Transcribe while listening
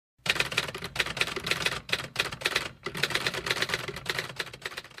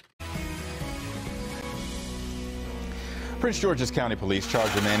Prince George's County Police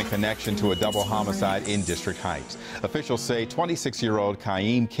charged a man in connection to a double homicide in District Heights. Officials say 26-year-old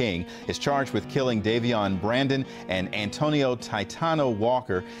Kaim King is charged with killing Davion Brandon and Antonio Titano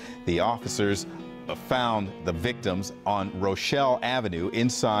Walker. The officers found the victims on Rochelle Avenue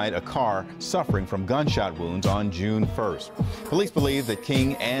inside a car suffering from gunshot wounds on June 1st. Police believe that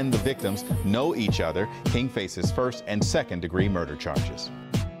King and the victims know each other. King faces first and second-degree murder charges.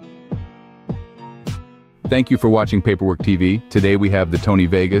 Thank you for watching Paperwork TV. Today we have the Tony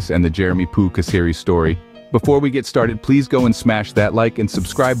Vegas and the Jeremy Poou-Caceres story. Before we get started, please go and smash that like and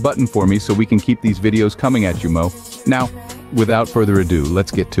subscribe button for me so we can keep these videos coming at you, Mo. Now, without further ado,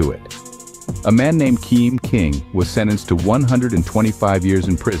 let's get to it. A man named Kaim King was sentenced to 125 years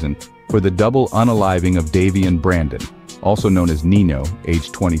in prison for the double unaliving of Davion Brandon, also known as Nino, age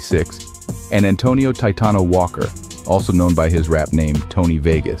 26, and Antonio Titano Walker, also known by his rap name Tony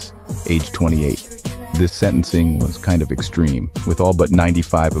Vegas, age 28. This sentencing was kind of extreme, with all but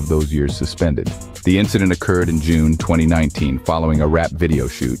 95 of those years suspended. The incident occurred in June 2019 following a rap video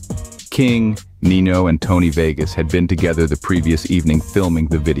shoot. King, Nino, and Tony Vegas had been together the previous evening filming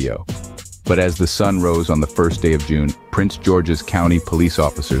the video. But as the sun rose on the first day of June, Prince George's County police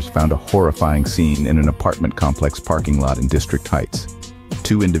officers found a horrifying scene in an apartment complex parking lot in District Heights.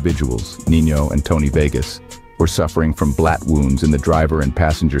 Two individuals, Nino and Tony Vegas, were suffering from blat wounds in the driver and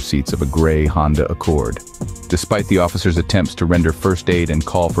passenger seats of a gray Honda Accord. Despite the officers' attempts to render first aid and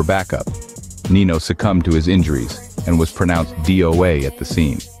call for backup, Nino succumbed to his injuries and was pronounced DOA at the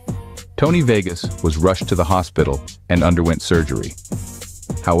scene. Tony Vegas was rushed to the hospital and underwent surgery.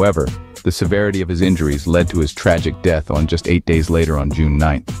 However, the severity of his injuries led to his tragic death on just 8 days later on June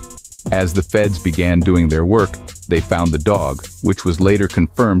 9th. As the feds began doing their work, they found the dog, which was later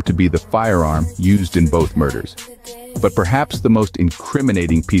confirmed to be the firearm used in both murders. But perhaps the most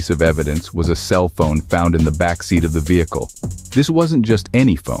incriminating piece of evidence was a cell phone found in the back seat of the vehicle. This wasn't just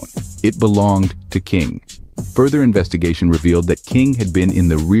any phone. It belonged to King. Further investigation revealed that King had been in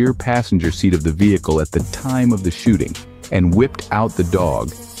the rear passenger seat of the vehicle at the time of the shooting and whipped out the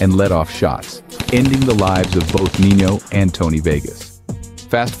dog and let off shots, ending the lives of both Nino and Tony Vegas.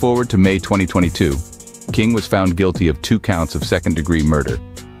 Fast forward to May 2022, King was found guilty of 2 counts of second-degree murder,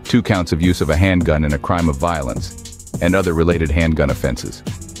 2 counts of use of a handgun in a crime of violence, and other related handgun offenses.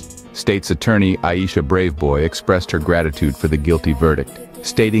 State's attorney Aisha Braveboy expressed her gratitude for the guilty verdict,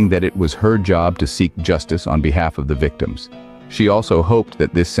 stating that it was her job to seek justice on behalf of the victims. She also hoped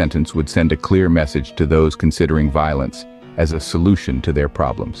that this sentence would send a clear message to those considering violence as a solution to their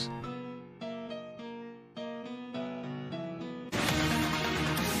problems.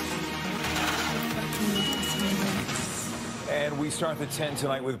 And we start the 10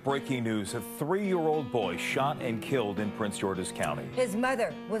 tonight with breaking news. A 3-year-old boy shot and killed in Prince George's County. His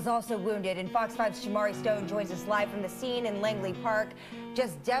mother was also wounded, and Fox 5's Shamari Stone joins us live from the scene in Langley Park.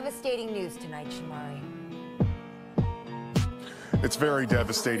 Just devastating news tonight, Shamari. It's very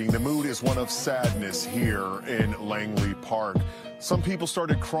devastating. The mood is one of sadness here in Langley Park. Some people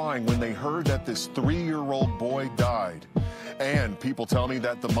started crying when they heard that this 3-year-old boy died. And people tell me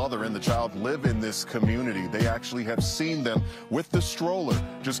that the mother and the child live in this community. They actually have seen them with the stroller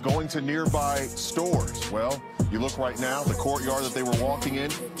just going to nearby stores. Well, you look right now, the courtyard that they were walking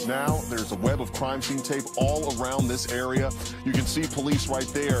in, now there's a web of crime scene tape all around this area. You can see police right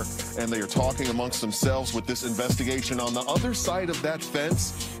there, and they are talking amongst themselves with this investigation. On the other side of that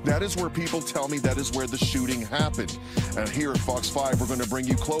fence, that is where people tell me that is where the shooting happened. And here at Fox 5, we're going to bring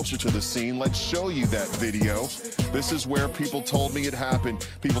you closer to the scene. Let's show you that video. This is where people told me it happened.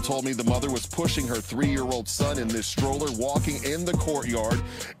 People told me the mother was pushing her 3-year-old son in this stroller, walking in the courtyard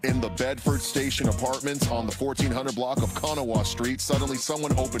in the Bedford Station Apartments on the 1400 block of Kanawha Street. Suddenly,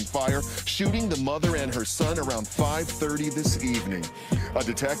 someone opened fire, shooting the mother and her son around 5:30 this evening. A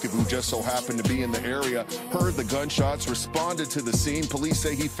detective who just so happened to be in the area heard the gunshots, responded to the scene. Police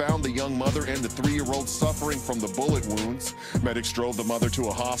say he found the young mother and the 3-year-old suffering from the bullet wounds. Medics drove the mother to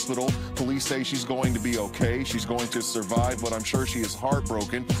a hospital. Police say she's going to be okay. She's going to survive, but I'm sure she is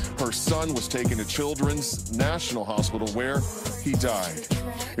heartbroken. Her son was taken to Children's National Hospital where he died.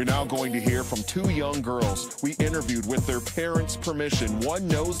 You're now going to hear from 2 young girls we interviewed with their parents' permission. One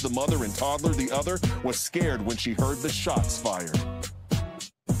knows the mother and toddler. The other was scared when she heard the shots fired.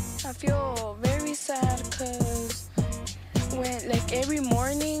 I feel very sad because every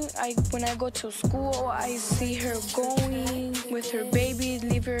morning when I go to school, I see her going with her baby,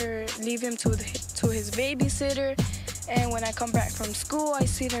 leave him to his babysitter, and when I come back from school, I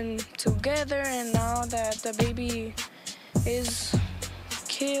see them together. And now that the baby is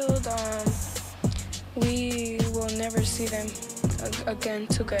killed, we will never see them again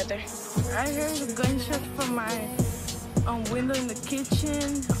together. I heard the gunshot from my window in the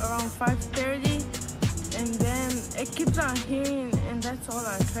kitchen around 5:30, and then it keeps on hearing, and that's all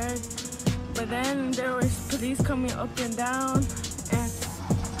I heard. But then there was police coming up and down, and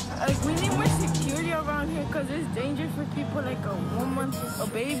like we need more security around here because it's dangerous for people like a woman, a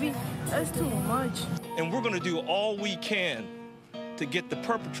baby. That's too much. And we're going to do all we can to get the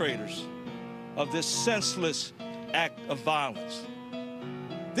perpetrators of this senseless act of violence.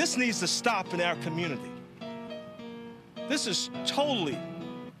 This needs to stop in our community. This is totally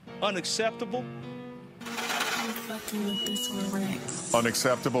unacceptable.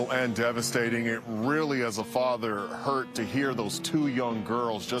 Unacceptable and devastating. It really, as a father, hurt to hear those two young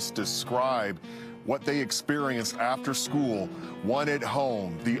girls just describe what they experienced after school, one at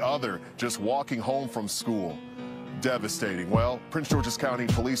home, the other just walking home from school. Devastating. Well, Prince George's County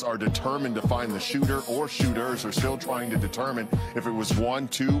Police are determined to find the shooter or shooters. Are still trying to determine if it was 1,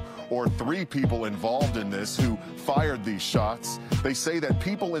 2, or 3 people involved in this who fired these shots. They say that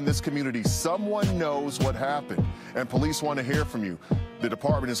people in this community, someone knows what happened, and police want to hear from you. The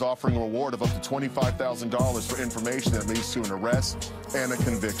department is offering a reward of up to $25,000 for information that leads to an arrest and a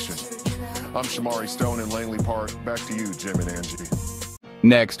conviction. I'm Shamari Stone in Langley Park. Back to you, Jim and Angie.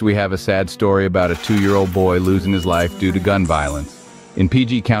 Next, we have a sad story about a 2-year-old boy losing his life due to gun violence. In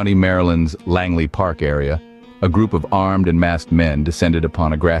PG County, Maryland's Langley Park area, a group of armed and masked men descended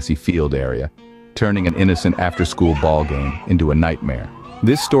upon a grassy field area, turning an innocent after-school ball game into a nightmare.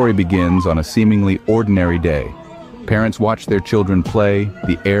 This story begins on a seemingly ordinary day. Parents watch their children play,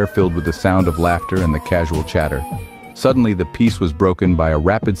 the air filled with the sound of laughter and the casual chatter. Suddenly, the peace was broken by a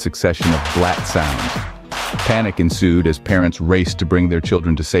rapid succession of black sounds. Panic ensued as parents raced to bring their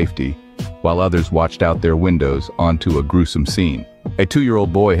children to safety, while others watched out their windows onto a gruesome scene. A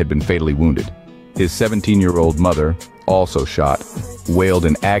 2-year-old boy had been fatally wounded. His 17-year-old mother, also shot, wailed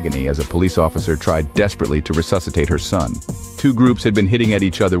in agony as a police officer tried desperately to resuscitate her son. 2 groups had been hitting at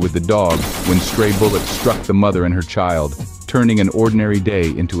each other with the dog when stray bullets struck the mother and her child, turning an ordinary day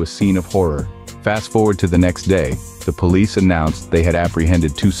into a scene of horror. Fast forward to the next day, the police announced they had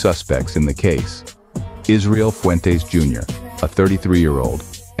apprehended 2 suspects in the case. Israel Fuentes Jr., a 33-year-old,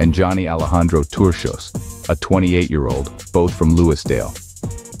 and Johnny Alejandro Turcios, a 28-year-old, both from Lewisdale.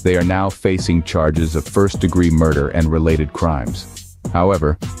 They are now facing charges of first-degree murder and related crimes.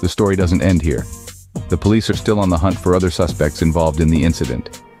 However, the story doesn't end here. The police are still on the hunt for other suspects involved in the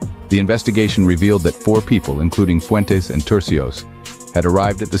incident. The investigation revealed that 4 people, including Fuentes and Turcios, had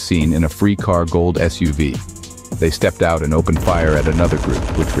arrived at the scene in a free-car gold SUV. They stepped out and opened fire at another group,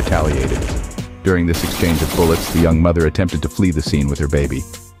 which retaliated. During this exchange of bullets, the young mother attempted to flee the scene with her baby,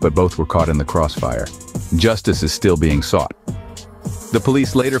 but both were caught in the crossfire. Justice is still being sought. The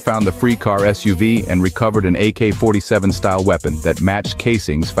police later found the free car SUV and recovered an AK-47 style weapon that matched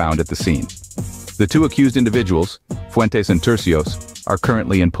casings found at the scene. The 2 accused individuals, Fuentes and Turcios, are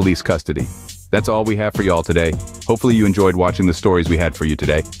currently in police custody. That's all we have for y'all today. Hopefully you enjoyed watching the stories we had for you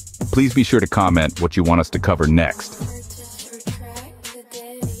today. Please be sure to comment what you want us to cover next.